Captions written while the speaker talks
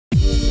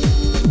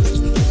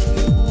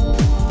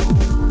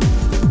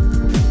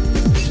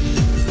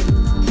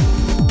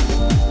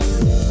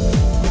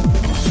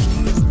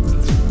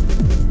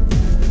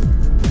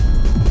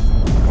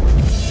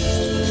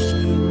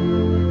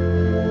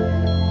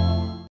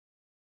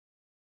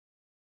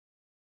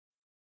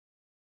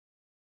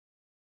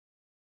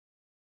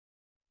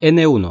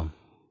N1.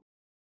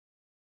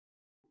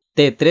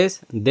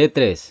 T3,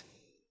 D3.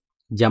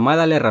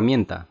 Llamada a la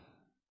herramienta.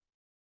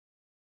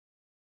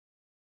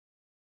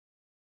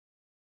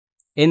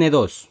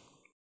 N2.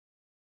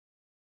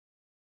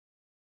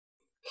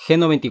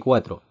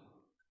 G94.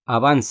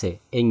 Avance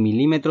en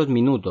milímetros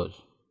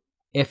minutos.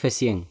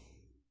 F100.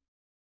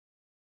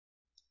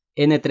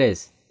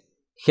 N3.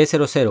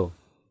 G00.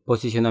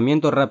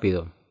 Posicionamiento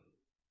rápido.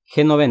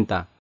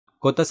 G90.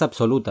 Cotas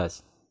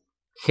absolutas.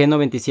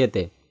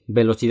 G97.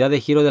 Velocidad de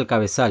giro del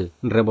cabezal,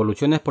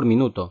 revoluciones por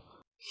minuto.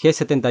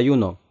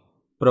 G71.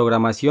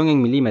 Programación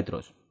en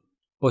milímetros.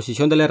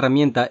 Posición de la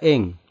herramienta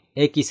en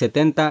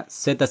X70,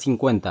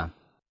 Z50.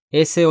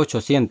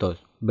 S800.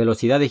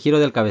 Velocidad de giro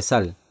del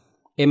cabezal.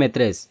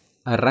 M3.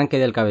 Arranque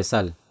del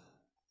cabezal.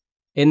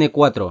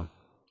 N4.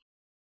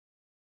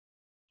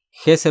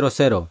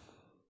 G00.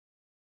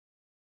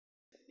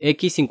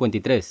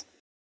 X53.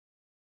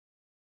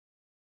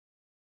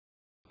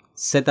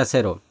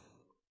 Z0.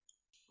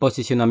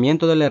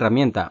 Posicionamiento de la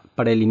herramienta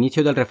para el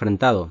inicio del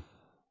refrentado.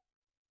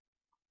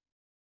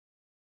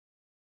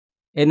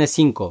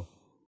 N5.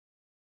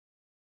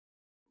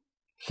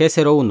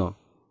 G01.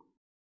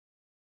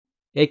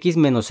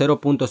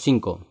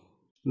 X-0.5.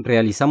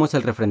 Realizamos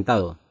el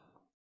refrentado.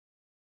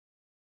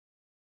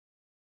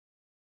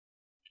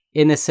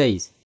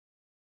 N6.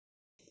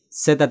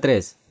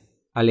 Z3.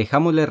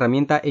 Alejamos la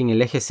herramienta en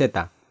el eje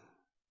Z.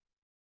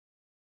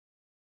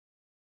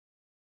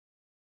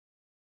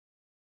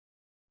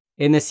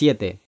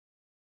 N7.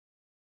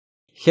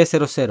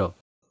 G00.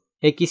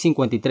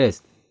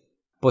 X53.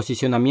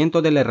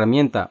 Posicionamiento de la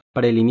herramienta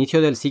para el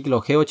inicio del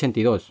ciclo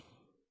G82.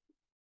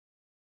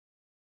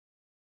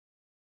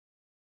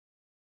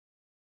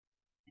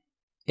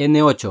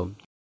 N8.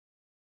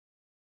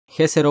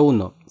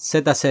 G01.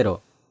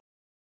 Z0.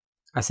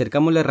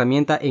 Acercamos la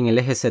herramienta en el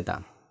eje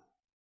Z.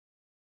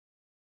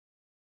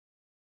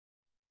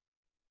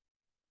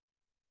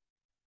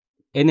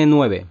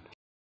 N9.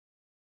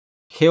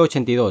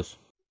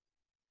 G82.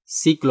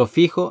 Ciclo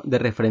fijo de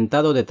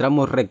refrentado de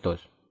tramos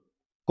rectos.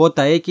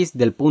 Cota X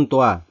del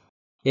punto A,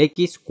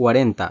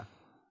 X40.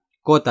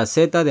 Cota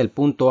Z del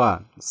punto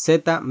A,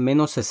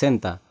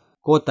 Z-60.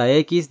 Cota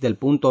X del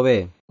punto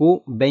B,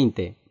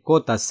 Q20.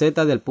 Cota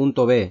Z del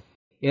punto B,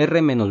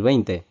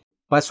 R-20.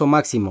 Paso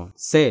máximo,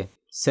 C,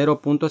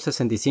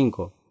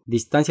 0.65.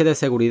 Distancia de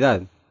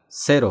seguridad,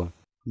 0.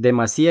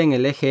 Demasía en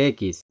el eje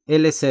X,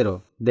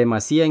 L0.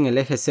 Demasía en el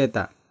eje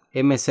Z,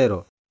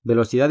 M0.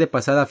 Velocidad de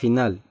pasada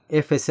final,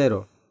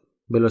 F0.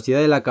 Velocidad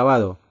del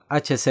acabado,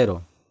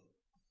 H0.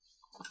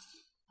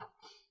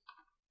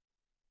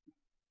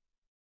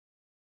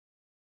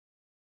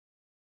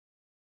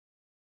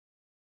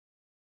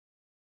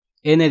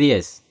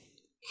 N10.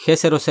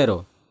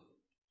 G00.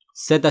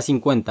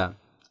 Z50.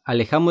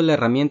 Alejamos la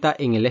herramienta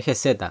en el eje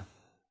Z.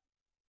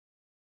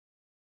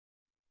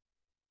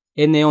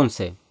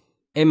 N11.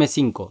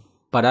 M5.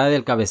 Parada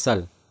del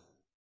cabezal.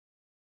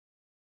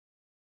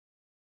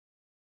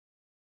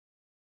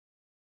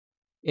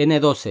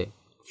 N12.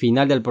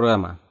 Final del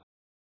programa.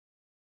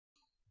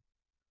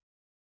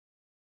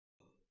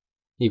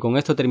 Y con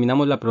esto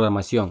terminamos la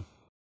programación.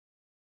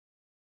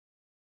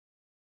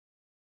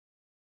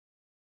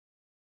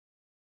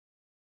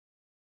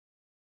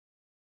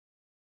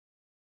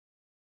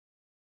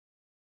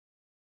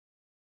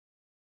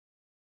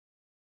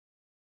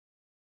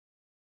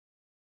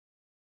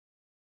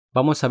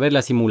 Vamos a ver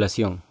la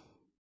simulación.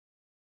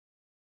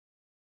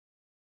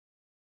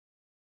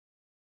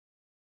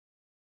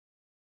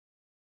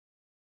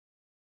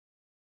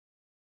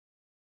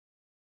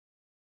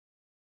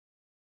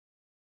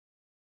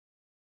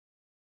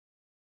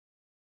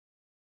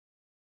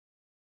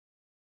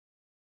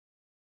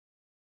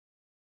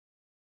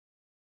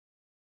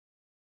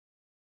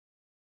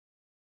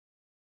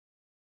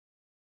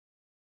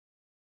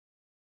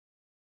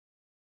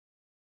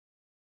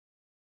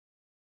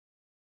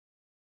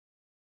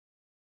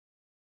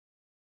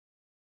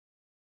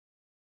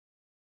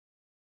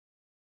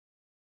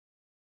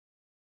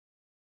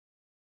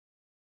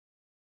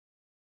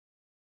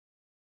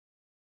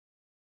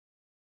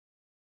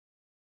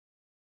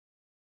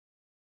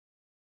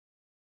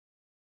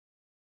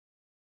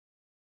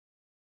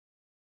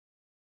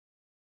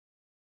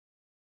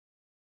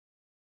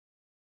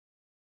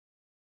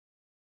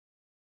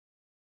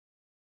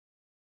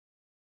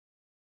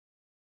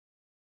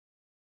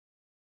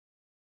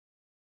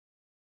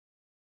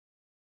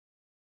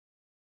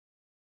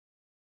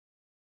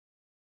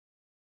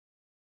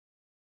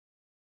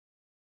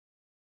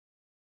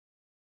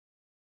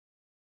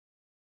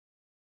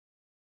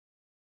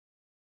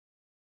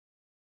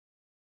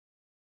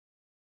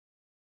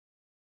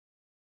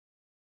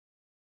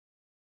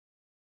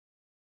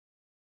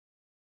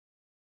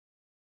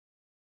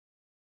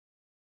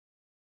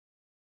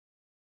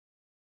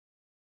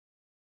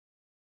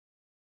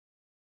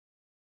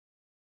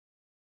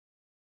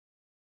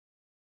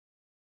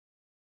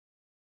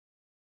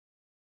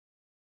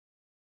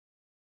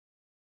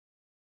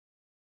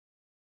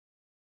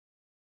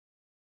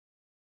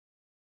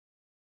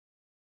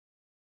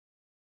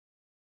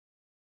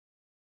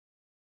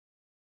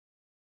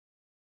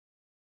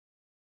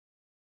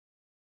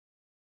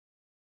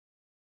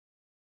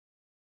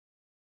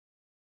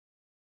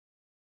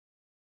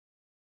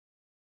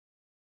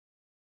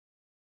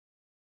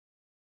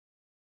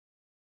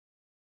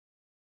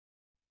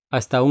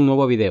 Hasta un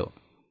nuevo video.